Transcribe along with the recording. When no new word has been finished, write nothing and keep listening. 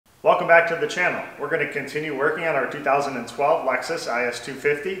Welcome back to the channel. We're going to continue working on our 2012 Lexus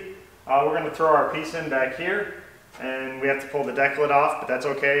IS250. We're going to throw our piece in back here, and we have to pull the deck lid off, but that's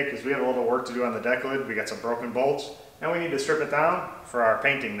okay because we have a little work to do on the deck lid. We got some broken bolts, and we need to strip it down for our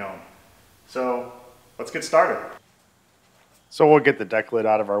painting gnome. So let's get started. So we'll get the deck lid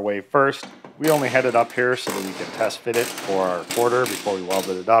out of our way first. We only had it up here so that we can test fit it for our quarter before we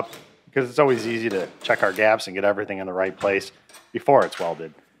welded it up, because it's always easy to check our gaps and get everything in the right place before it's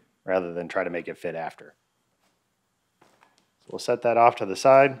welded, rather than try to make it fit after. So we'll set that off to the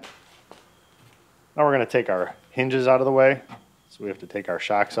side. Now we're going to take our hinges out of the way. So we have to take our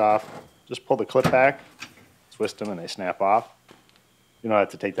shocks off. Just pull the clip back, twist them, and they snap off. You don't have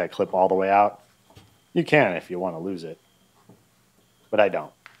to take that clip all the way out. You can if you want to lose it, but I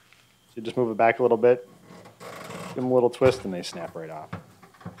don't. So you just move it back a little bit, give them a little twist, and they snap right off.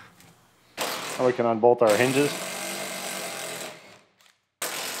 Now we can unbolt our hinges.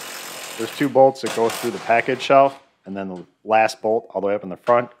 There's two bolts that go through the package shelf, and then the last bolt all the way up in the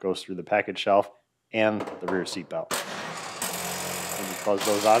front goes through the package shelf and the rear seat belt. So just buzz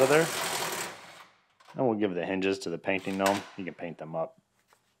those out of there. And we'll give the hinges to the painting gnome. You can paint them up.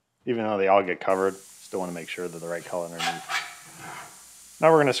 Even though they all get covered, still want to make sure they're the right color underneath.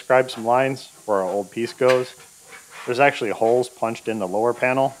 Now we're going to scribe some lines where our old piece goes. There's actually holes punched in the lower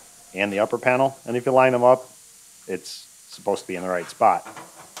panel and the upper panel, and if you line them up, it's supposed to be in the right spot.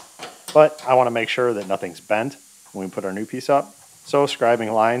 But I want to make sure that nothing's bent when we put our new piece up, so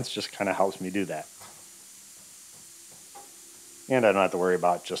scribing lines just kind of helps me do that. And I don't have to worry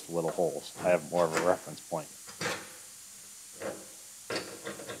about just the little holes. I have more of a reference point.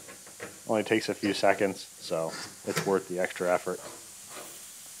 Only takes a few seconds, so it's worth the extra effort.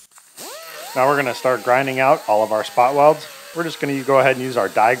 Now we're going to start grinding out all of our spot welds. We're just going to go ahead and use our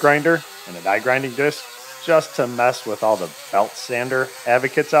die grinder and a die grinding disc just to mess with all the belt sander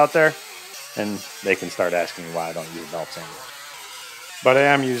advocates out there, and they can start asking me why I don't use belt sander. But I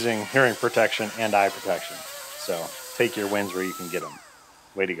am using hearing protection and eye protection, so take your wins where you can get them.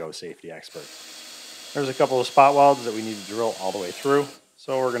 Way to go, safety experts. There's a couple of spot welds that we need to drill all the way through,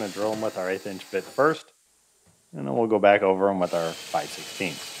 so we're going to drill them with our 1/8 inch bit first, and then we'll go back over them with our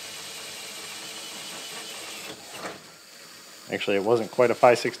 5/16. Actually, it wasn't quite a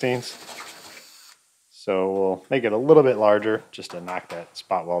 5/16. So we'll make it a little bit larger just to knock that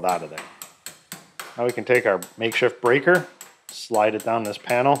spot weld out of there. Now we can take our makeshift breaker, slide it down this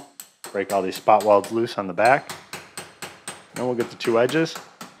panel, break all these spot welds loose on the back. Then we'll get the two edges.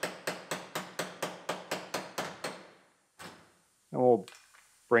 And we'll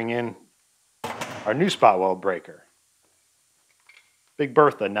bring in our new spot weld breaker. Big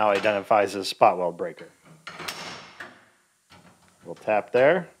Bertha now identifies as spot weld breaker. We'll tap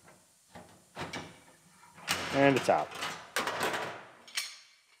there. And it's out.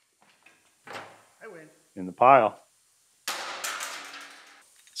 I win. In the pile.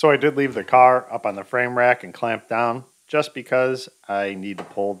 So I did leave the car up on the frame rack and clamped down just because I need to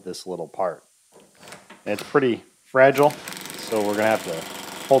pull this little part. And it's pretty fragile, so we're going to have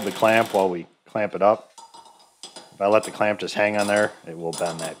to hold the clamp while we clamp it up. If I let the clamp just hang on there, it will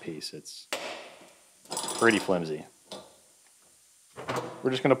bend that piece. It's pretty flimsy.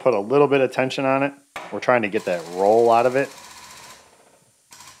 We're just going to put a little bit of tension on it. We're trying to get that roll out of it.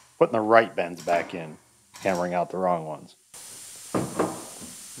 Putting the right bends back in, hammering out the wrong ones.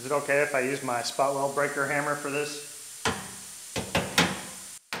 Is it okay if I use my spot weld breaker hammer for this?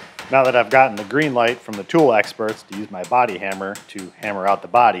 Now that I've gotten the green light from the tool experts to use my body hammer to hammer out the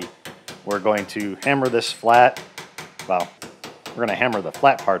body, we're going to hammer this flat. Well, we're going to hammer the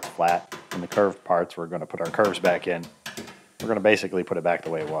flat parts flat, and the curved parts we're going to put our curves back in. We're going to basically put it back the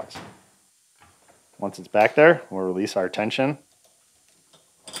way it was. Once it's back there, we'll release our tension.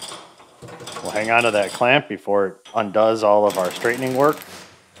 We'll hang on to that clamp before it undoes all of our straightening work.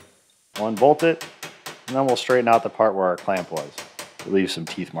 We'll unbolt it, and then we'll straighten out the part where our clamp was. We'll leave some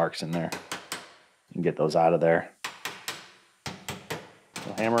teeth marks in there. You can get those out of there.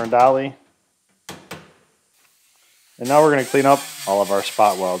 We'll hammer and dolly. And now we're going to clean up all of our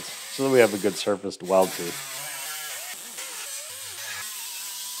spot welds so that we have a good surface to weld to.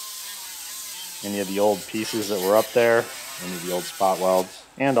 Any of the old pieces that were up there, any of the old spot welds,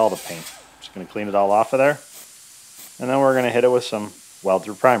 and all the paint. Just going to clean it all off of there. And then we're going to hit it with some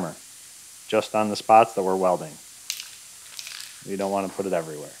weld-through primer, just on the spots that we're welding. We don't want to put it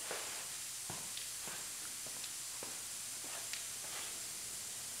everywhere.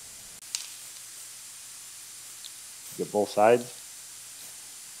 Get both sides.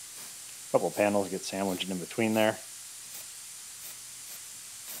 A couple panels get sandwiched in between there.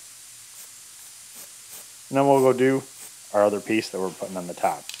 And then we'll go do our other piece that we're putting on the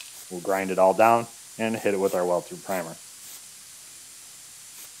top. we'll grind it all down and hit it with our weld through primer.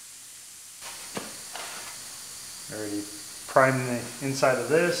 Already primed the inside of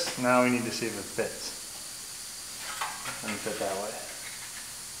this. Now we need to see if it fits. Let me fit that way.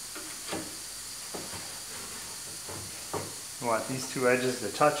 We want these two edges to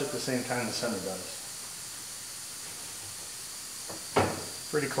touch at the same time the center does.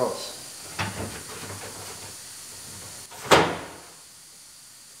 Pretty close.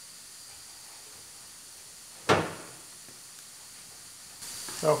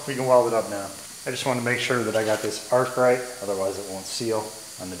 So we can weld it up now. I just want to make sure that I got this arc right, otherwise it won't seal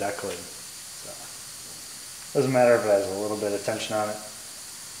on the deck lid. So, doesn't matter if it has a little bit of tension on it.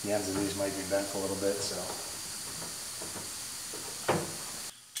 The ends of these might be bent a little bit,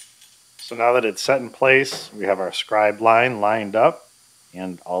 So now that it's set in place, we have our scribe line lined up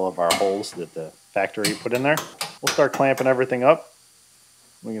and all of our holes that the factory put in there. We'll start clamping everything up.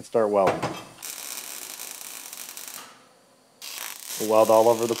 We can start welding. We'll weld all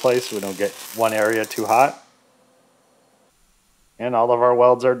over the place so we don't get one area too hot. And all of our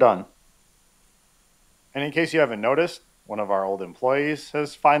welds are done. And in case you haven't noticed, one of our old employees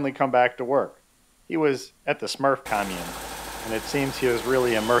has finally come back to work. He was at the Smurf commune, and it seems he has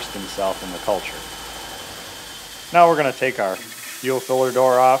really immersed himself in the culture. Now we're going to take our fuel filler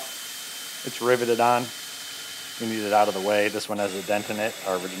door off. It's riveted on. We need it out of the way. This one has a dent in it.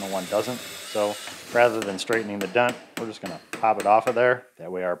 Our original one doesn't. So rather than straightening the dent, we're just going to pop it off of there.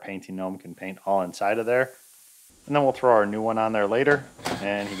 That way our painting gnome can paint all inside of there. And then we'll throw our new one on there later,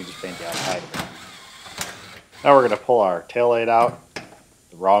 and he can just paint the outside of it. Now we're going to pull our taillight out.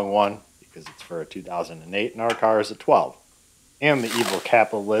 The wrong one, because it's for a 2008, and our car is a 12. And the evil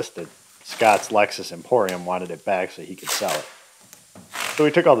capitalist at Scott's Lexus Emporium wanted it back so he could sell it. So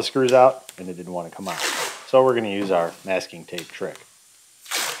we took all the screws out, and it didn't want to come out. So we're going to use our masking tape trick.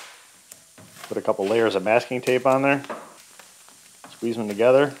 Put a couple layers of masking tape on there, squeeze them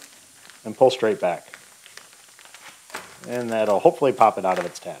together, and pull straight back. And that'll hopefully pop it out of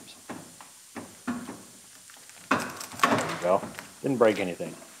its tabs. There you go. Didn't break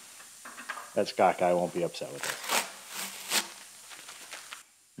anything. That Scott guy won't be upset with us.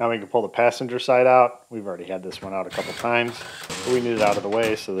 Now we can pull the passenger side out. We've already had this one out a couple times, but we need it out of the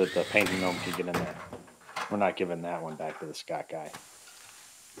way so that the painting gnome can get in there. We're not giving that one back to the Scott guy.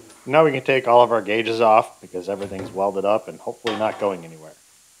 Now we can take all of our gauges off because everything's welded up and hopefully not going anywhere.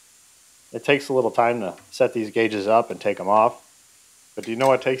 It takes a little time to set these gauges up and take them off, but do you know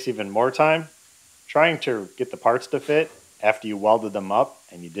what takes even more time? Trying to get the parts to fit after you welded them up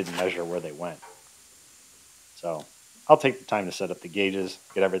and you didn't measure where they went. So I'll take the time to set up the gauges,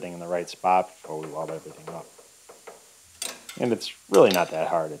 get everything in the right spot before we weld everything up. And it's really not that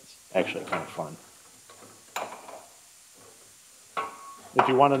hard. It's actually kind of fun. If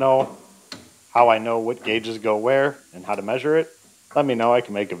you want to know how I know what gauges go where and how to measure it, let me know. I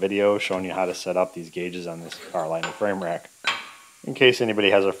can make a video showing you how to set up these gauges on this Carliner frame rack, in case anybody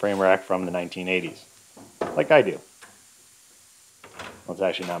has a frame rack from the 1980s, like I do. Well, it's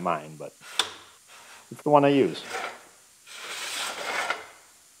actually not mine, but it's the one I use.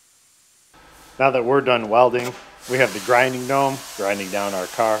 Now that we're done welding, we have the grinding gnome grinding down our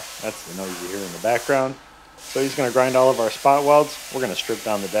car. That's the noise you hear in the background. So he's going to grind all of our spot welds. We're going to strip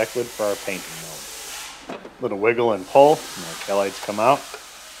down the deck lid for our painting gnome. Little wiggle and pull, and our tail lights come out.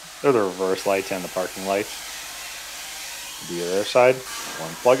 They're the reverse lights and the parking lights. Do your air side,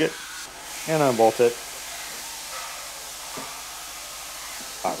 unplug it, and unbolt it.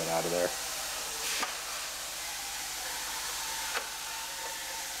 Pop it out of there.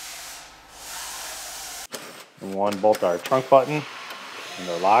 And we'll unbolt our trunk button and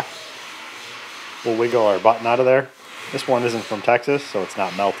our lock. We'll wiggle our button out of there. This one isn't from Texas, so it's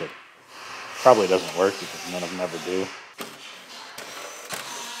not melted. Probably doesn't work because none of them ever do.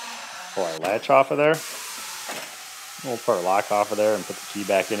 Pull our latch off of there. We'll put our lock off of there and put the key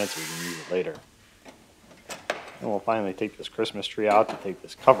back in it so we can use it later. And we'll finally take this Christmas tree out to take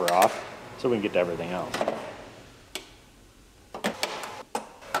this cover off so we can get to everything else.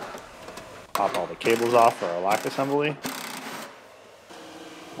 Pop all the cables off for our lock assembly.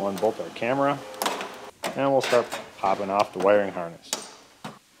 We'll unbolt our camera. And we'll start popping off the wiring harness.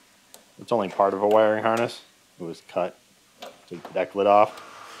 It's only part of a wiring harness. It was cut. Take the deck lid off.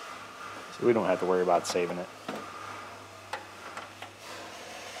 So we don't have to worry about saving it.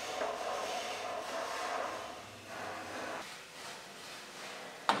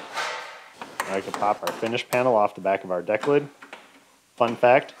 Now we can pop our finish panel off the back of our deck lid. Fun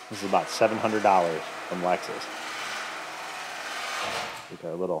fact, this is about $700 from Lexus. Take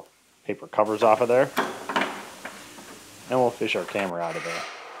our little paper covers off of there. And we'll fish our camera out of there.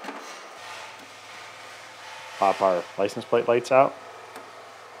 Pop our license plate lights out.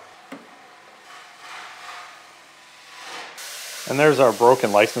 And there's our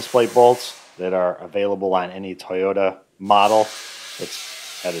broken license plate bolts that are available on any Toyota model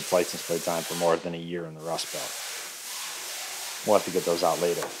that's had its license plates on for more than a year in the Rust Belt. We'll have to get those out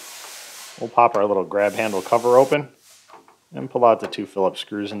later. We'll pop our little grab handle cover open and pull out the 2 Phillips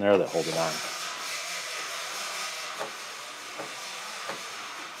screws in there that hold it on.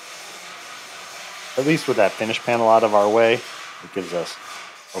 At least with that finish panel out of our way, it gives us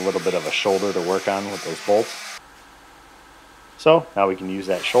a little bit of a shoulder to work on with those bolts. So now we can use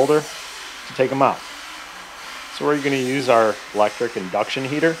that shoulder to take them out. So we're going to use our electric induction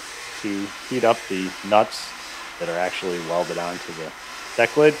heater to heat up the nuts that are actually welded onto the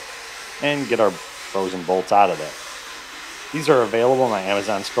deck lid and get our frozen bolts out of there. These are available in my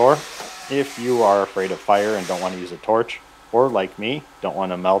Amazon store if you are afraid of fire and don't want to use a torch, or like me, don't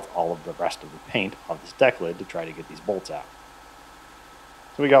want to melt all of the rest of the paint off this deck lid to try to get these bolts out.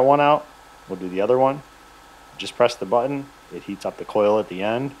 So we got one out, we'll do the other one. Just press the button, it heats up the coil at the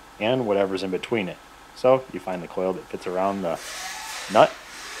end and whatever's in between it. So you find the coil that fits around the nut,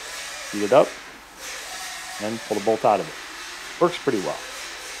 heat it up, and pull the bolt out of it. Works pretty well.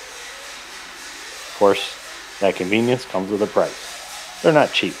 Of course, that convenience comes with a price. They're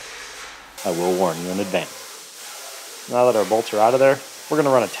not cheap. I will warn you in advance. Now that our bolts are out of there, we're going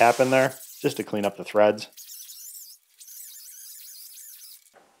to run a tap in there just to clean up the threads.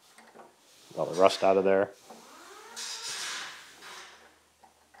 Get all the rust out of there.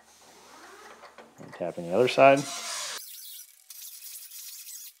 And tapping the other side.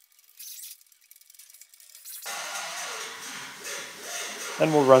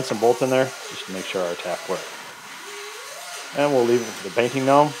 Then we'll run some bolts in there just to make sure our tap works. And we'll leave the painting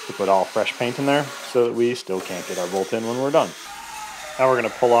gnome to put all fresh paint in there so that we still can't get our bolt in when we're done. Now we're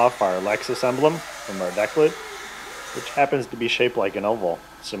going to pull off our Lexus emblem from our deck lid, which happens to be shaped like an oval,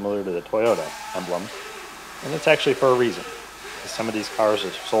 similar to the Toyota emblem. And it's actually for a reason. Some of these cars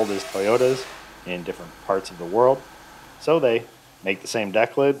are sold as Toyotas in different parts of the world, so they make the same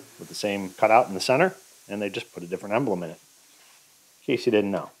deck lid with the same cutout in the center, and they just put a different emblem in it. In case you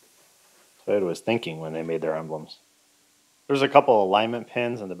didn't know, Toyota was thinking when they made their emblems. There's a couple alignment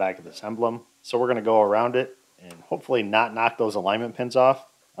pins in the back of this emblem, so we're going to go around it and hopefully not knock those alignment pins off,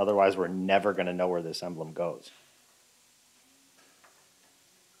 otherwise we're never going to know where this emblem goes.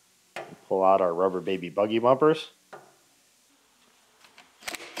 Pull out our rubber baby buggy bumpers.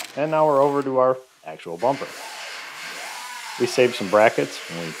 And now we're over to our actual bumper. We saved some brackets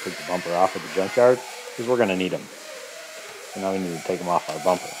when we took the bumper off at the junkyard because we're going to need them. So now we need to take them off our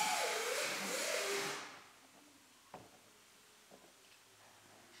bumper.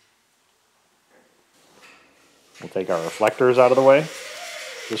 We'll take our reflectors out of the way.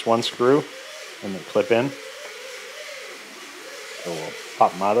 Just one screw and they clip in. So we'll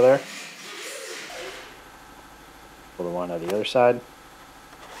pop them out of there. Pull the one on the other side.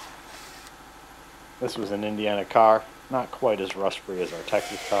 This was an Indiana car, not quite as rust-free as our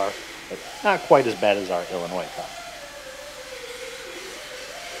Texas car, but not quite as bad as our Illinois car.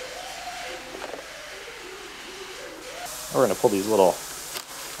 We're going to pull these little,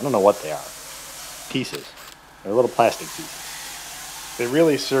 I don't know what they are, pieces. They're little plastic pieces. They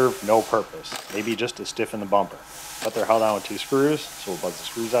really serve no purpose, maybe just to stiffen the bumper. But they're held on with 2 screws, so we'll buzz the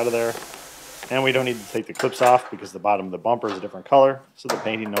screws out of there. And we don't need to take the clips off because the bottom of the bumper is a different color, so the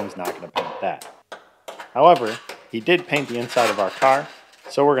painting gnome's not going to paint that. However, he did paint the inside of our car,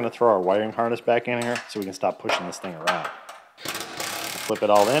 so we're going to throw our wiring harness back in here so we can stop pushing this thing around. We'll flip it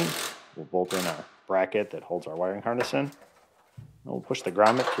all in, we'll bolt in our bracket that holds our wiring harness in, and we'll push the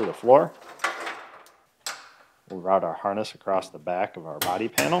grommet through the floor. We'll route our harness across the back of our body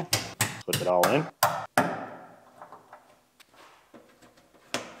panel, flip it all in.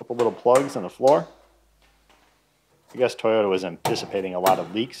 Couple little plugs in the floor. I guess Toyota was anticipating a lot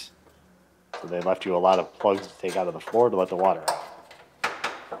of leaks, so they left you a lot of plugs to take out of the floor to let the water out.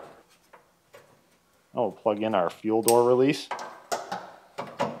 Now we'll plug in our fuel door release.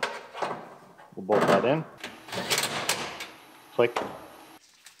 We'll bolt that in. Click.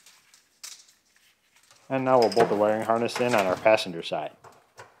 And now we'll bolt the wiring harness in on our passenger side.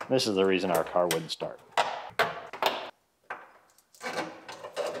 This is the reason our car wouldn't start.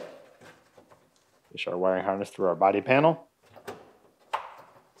 Push our wiring harness through our body panel.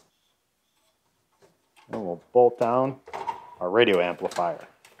 And we'll bolt down our radio amplifier,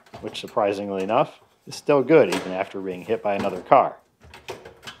 which surprisingly enough is still good even after being hit by another car.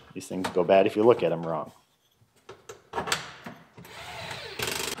 These things go bad if you look at them wrong. So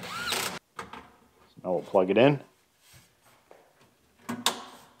now we'll plug it in.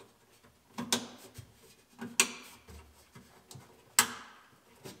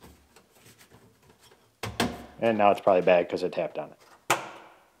 And now it's probably bad because I tapped on it.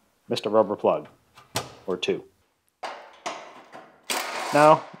 Missed a rubber plug. Or two.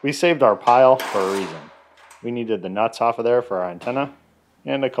 Now, we saved our pile for a reason. We needed the nuts off of there for our antenna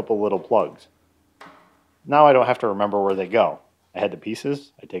and a couple little plugs. Now I don't have to remember where they go. I had the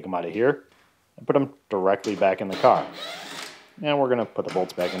pieces, I take them out of here, and put them directly back in the car. And we're going to put the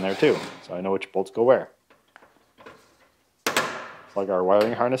bolts back in there too, so I know which bolts go where. Plug our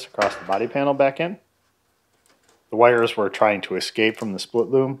wiring harness across the body panel back in. The wires were trying to escape from the split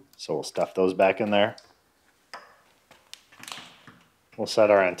loom, so we'll stuff those back in there. We'll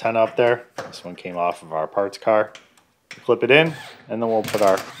set our antenna up there. This one came off of our parts car. Clip it in, and then we'll put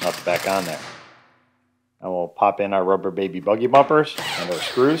our nuts back on there. And we'll pop in our rubber baby buggy bumpers and our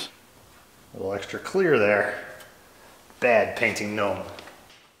screws. A little extra clear there. Bad painting gnome.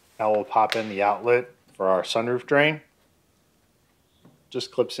 Now we'll pop in the outlet for our sunroof drain.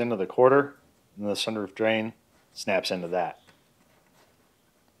 Just clips into the quarter, and the sunroof drain snaps into that.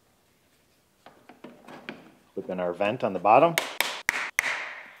 Clip in our vent on the bottom.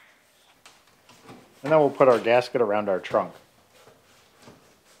 And then we'll put our gasket around our trunk.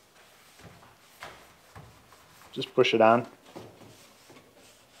 Just push it on.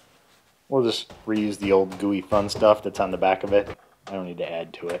 We'll just reuse the old gooey fun stuff that's on the back of it. I don't need to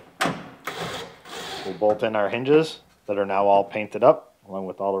add to it. We'll bolt in our hinges that are now all painted up along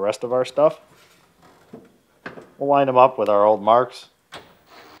with all the rest of our stuff. We'll line them up with our old marks.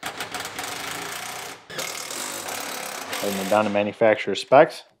 Tighten them down to manufacturer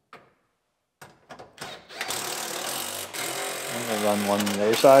specs. And we'll run one on the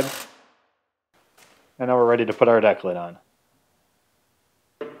other side. And now we're ready to put our deck lid on,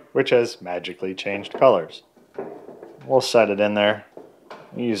 which has magically changed colors. We'll set it in there.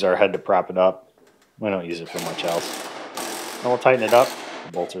 We use our head to prop it up. We don't use it for much else. And we'll tighten it up.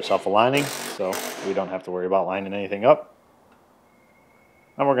 The bolts are self-aligning, so we don't have to worry about lining anything up.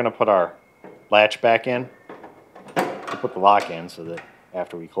 Then we're going to put our latch back in. We'll put the lock in so that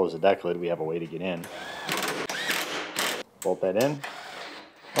after we close the deck lid, we have a way to get in. Bolt that in. And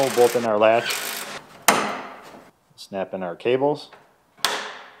we'll bolt in our latch. Snap in our cables.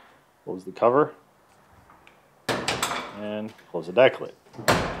 Close the cover. And close the deck lid.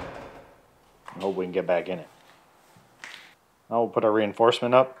 And hope we can get back in it. Now we'll put our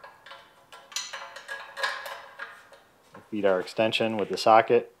reinforcement up. Feed our extension with the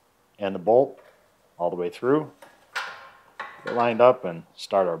socket and the bolt all the way through. Get lined up and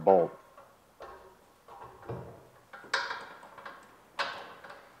start our bolt.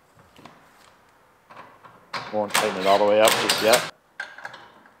 Won't tighten it all the way up just yet.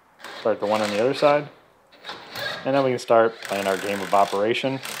 Start the one on the other side. And then we can start playing our game of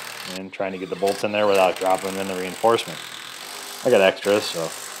operation and trying to get the bolts in there without dropping them in the reinforcement. I got extras, so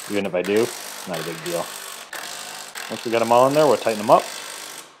even if I do, it's not a big deal. Once we got them all in there, we'll tighten them up.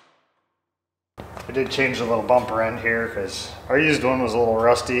 I did change the little bumper end here because our used one was a little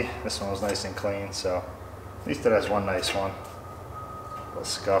rusty. This one was nice and clean, so at least it has one nice one. A little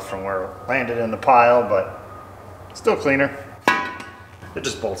scuff from where it landed in the pile, but still cleaner. It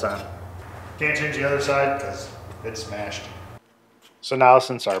just bolts on. Can't change the other side because it's smashed. So now,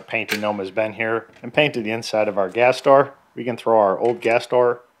 since our painting gnome has been here and painted the inside of our gas door, we can throw our old gas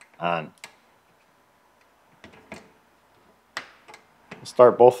door on. We'll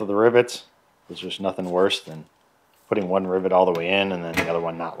start both of the rivets. There's just nothing worse than putting one rivet all the way in and then the other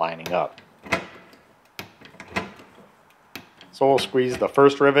one not lining up. So we'll squeeze the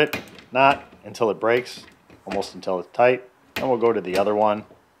first rivet knot until it breaks, almost until it's tight. Then we'll go to the other one.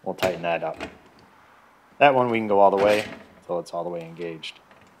 We'll tighten that up. That one we can go all the way until it's all the way engaged.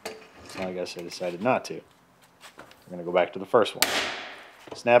 So I guess I decided not to. We're going to go back to the first one.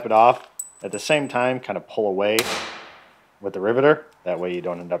 Snap it off. At the same time, kind of pull away with the riveter. That way you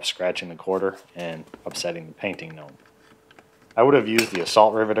don't end up scratching the quarter and upsetting the painting gnome. I would have used the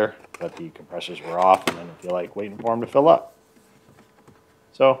assault riveter, but the compressors were off and I didn't feel like waiting for them to fill up.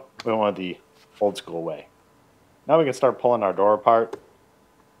 So we went the old school way. Now we can start pulling our door apart.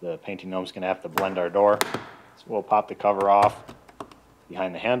 The painting gnome's going to have to blend our door. So we'll pop the cover off.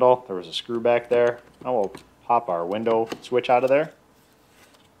 Behind the handle, there was a screw back there. Now we'll pop our window switch out of there.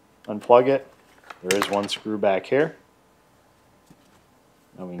 Unplug it. There is one screw back here.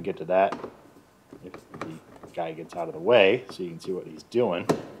 Now we can get to that if the guy gets out of the way so you can see what he's doing.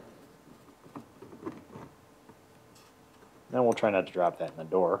 Then we'll try not to drop that in the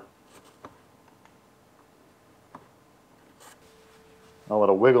door. A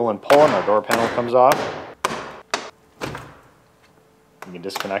little wiggle and pull and our door panel comes off. We can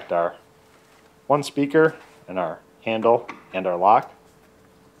disconnect our one speaker and our handle and our lock.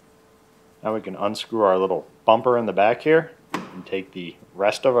 Now we can unscrew our little bumper in the back here and take the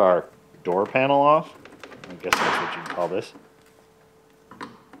rest of our door panel off. I guess that's what you'd call this.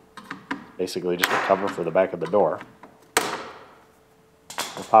 Basically just a cover for the back of the door.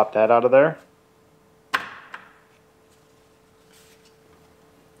 We'll pop that out of there.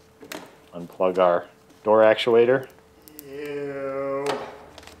 Unplug our door actuator. Ew.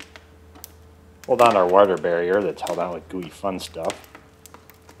 Hold on our water barrier that's held on with gooey fun stuff.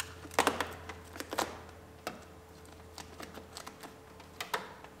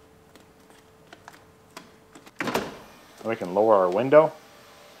 We can lower our window.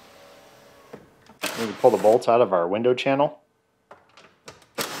 We can pull the bolts out of our window channel.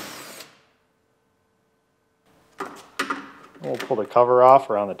 We'll pull the cover off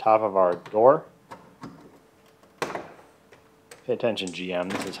around the top of our door. Pay attention,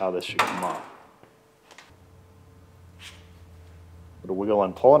 GM, this is how this should come off. Put a wiggle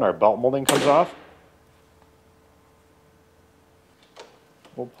and pull and our belt molding comes off.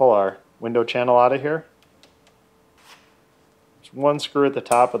 We'll pull our window channel out of here. There's one screw at the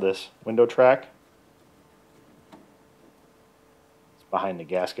top of this window track. It's behind the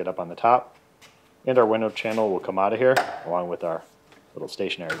gasket up on the top. And our window channel will come out of here along with our little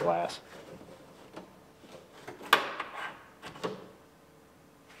stationary glass.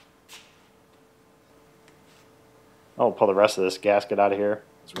 I'll pull the rest of this gasket out of here.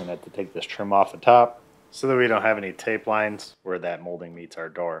 So we're going to have to take this trim off the top so that we don't have any tape lines where that molding meets our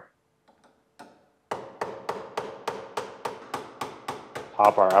door.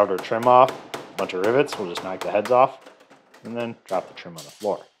 Pop our outer trim off, a bunch of rivets, we'll just knock the heads off, and then drop the trim on the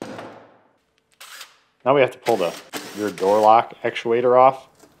floor. Now we have to pull the rear door lock actuator off.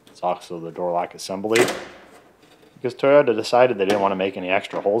 It's also the door lock assembly. Because Toyota decided they didn't want to make any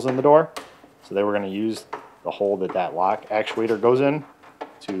extra holes in the door, so they were going to use the hole that that lock actuator goes in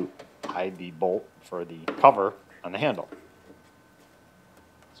to hide the bolt for the cover on the handle.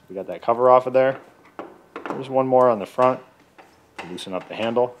 So we got that cover off of there. There's one more on the front. Loosen up the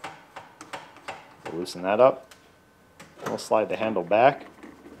handle. We'll loosen that up. We'll slide the handle back.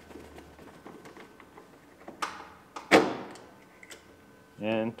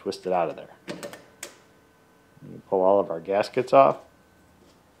 And twist it out of there. We pull all of our gaskets off.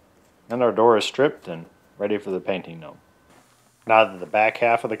 And our door is stripped and ready for the painting gnome. Now that the back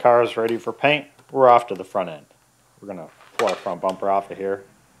half of the car is ready for paint, we're off to the front end. We're going to pull our front bumper off of here.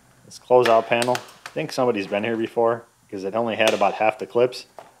 This closeout panel, I think somebody's been here before because it only had about half the clips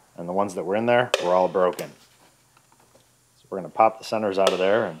and the ones that were in there were all broken. So we're going to pop the centers out of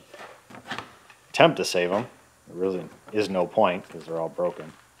there and attempt to save them. There really is no point because they're all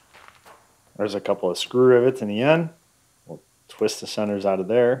broken. There's a couple of screw rivets in the end. We'll twist the centers out of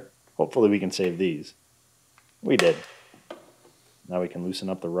there. Hopefully we can save these. We did. Now we can loosen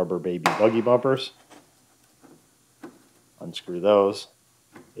up the rubber baby buggy bumpers. Unscrew those.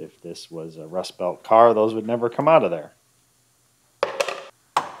 If this was a Rust Belt car, those would never come out of there.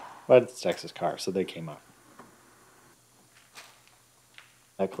 But it's a Texas car, so they came out.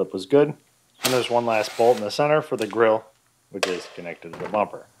 That clip was good. And there's one last bolt in the center for the grill, which is connected to the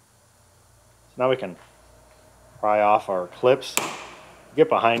bumper. So now we can pry off our clips. Get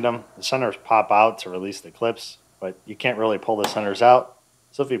behind them. The centers pop out to release the clips, but you can't really pull the centers out.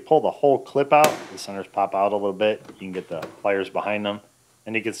 So if you pull the whole clip out, the centers pop out a little bit. You can get the pliers behind them,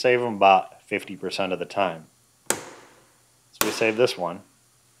 and you can save them about 50% of the time. So we saved this one.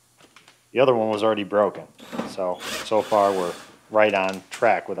 The other one was already broken. So far we're right on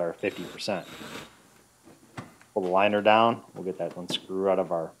track with our 50%. Pull the liner down. We'll get that one screw out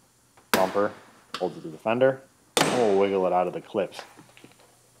of our bumper, hold it to the fender, and we'll wiggle it out of the clips.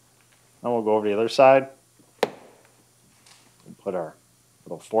 Then we'll go over to the other side and put our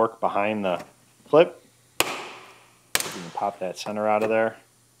little fork behind the clip. You can pop that center out of there,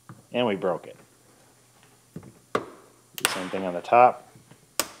 and we broke it. Do the same thing on the top.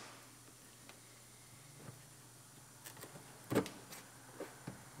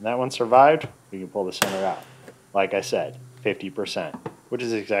 And that one survived. We can pull the center out. Like I said, 50%, which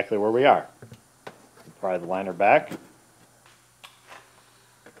is exactly where we are. We'll pry the liner back.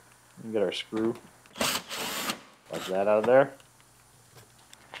 And get our screw. Like that out of there.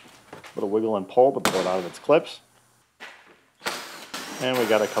 Little wiggle and pull to pull it out of its clips. And we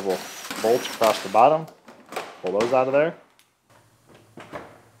got a couple bolts across the bottom. Pull those out of there.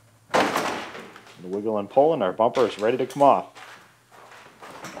 The wiggle and pull, and our bumper is ready to come off.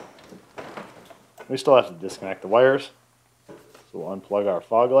 We still have to disconnect the wires. So we'll unplug our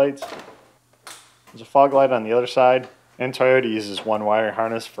fog lights. There's a fog light on the other side. And Toyota uses one wire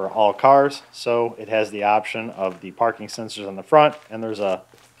harness for all cars. So it has the option of the parking sensors on the front. And there's a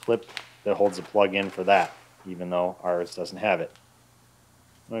clip that holds the plug in for that, even though ours doesn't have it.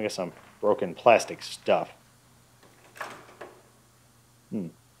 I got some broken plastic stuff.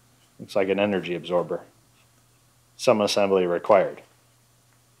 Looks like an energy absorber. Some assembly required.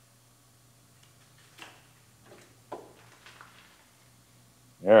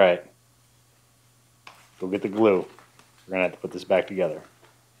 Alright. Go get the glue. We're going to have to put this back together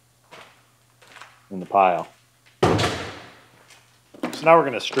in the pile. So now we're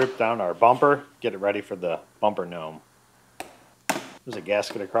going to strip down our bumper, get it ready for the bumper gnome. There's a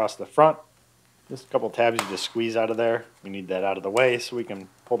gasket across the front. Just a couple tabs you just squeeze out of there. We need that out of the way so we can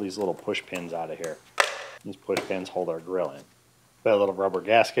pull these little push pins out of here. These push pins hold our grill in. That little rubber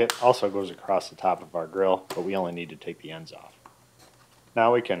gasket also goes across the top of our grill, but we only need to take the ends off.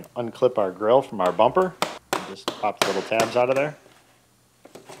 Now we can unclip our grill from our bumper. Just pop the little tabs out of there.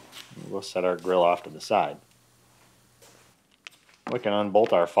 We'll set our grill off to the side. We can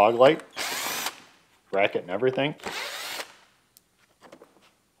unbolt our fog light, bracket and everything.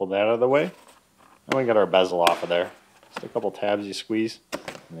 Pull that out of the way. And we got our bezel off of there. Just a couple tabs you squeeze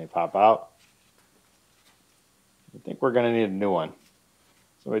and they pop out. I think we're going to need a new one.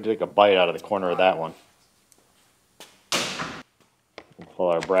 So we take a bite out of the corner of that one. We'll pull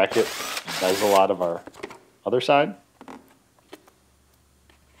our bracket and bezel out of our other side.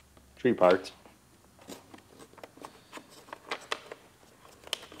 Tree parts.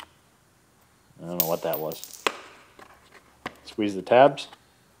 I don't know what that was. Squeeze the tabs.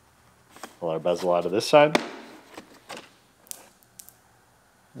 Pull our bezel out of this side.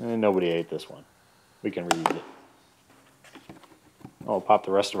 And nobody ate this one. We can reuse it. We'll pop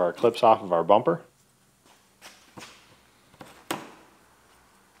the rest of our clips off of our bumper.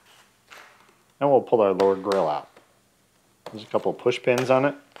 And we'll pull our lower grill out. There's a couple push pins on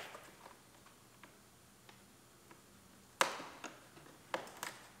it.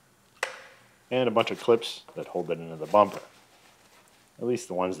 And a bunch of clips that hold it into the bumper. At least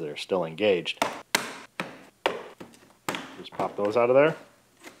the ones that are still engaged. Just pop those out of there.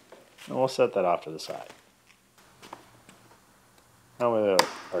 And we'll set that off to the side. Now with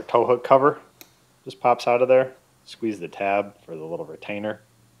our tow hook cover, just pops out of there. Squeeze the tab for the little retainer.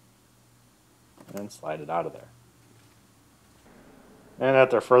 And slide it out of there. And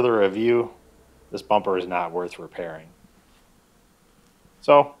after further review, this bumper is not worth repairing.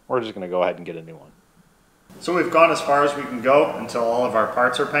 So we're just going to go ahead and get a new one. So we've gone as far as we can go until all of our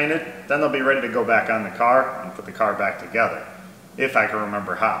parts are painted. Then they'll be ready to go back on the car and put the car back together, if I can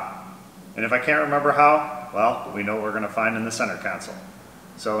remember how. And if I can't remember how, well, we know what we're going to find in the center console.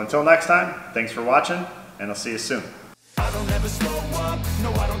 So until next time, thanks for watching, and I'll see you soon. I don't ever slow up,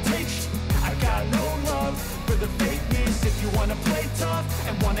 no I don't take sh**. I got no love for the fakeness. If you wanna play tough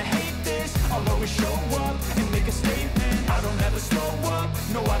and wanna hate this, I'll always show up and make a statement. I don't ever slow up,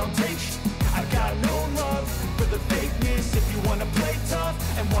 no I don't take sh**. I got no love for the fakeness. If you wanna play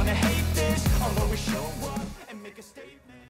tough and wanna hate this, I'll always show up and make a statement.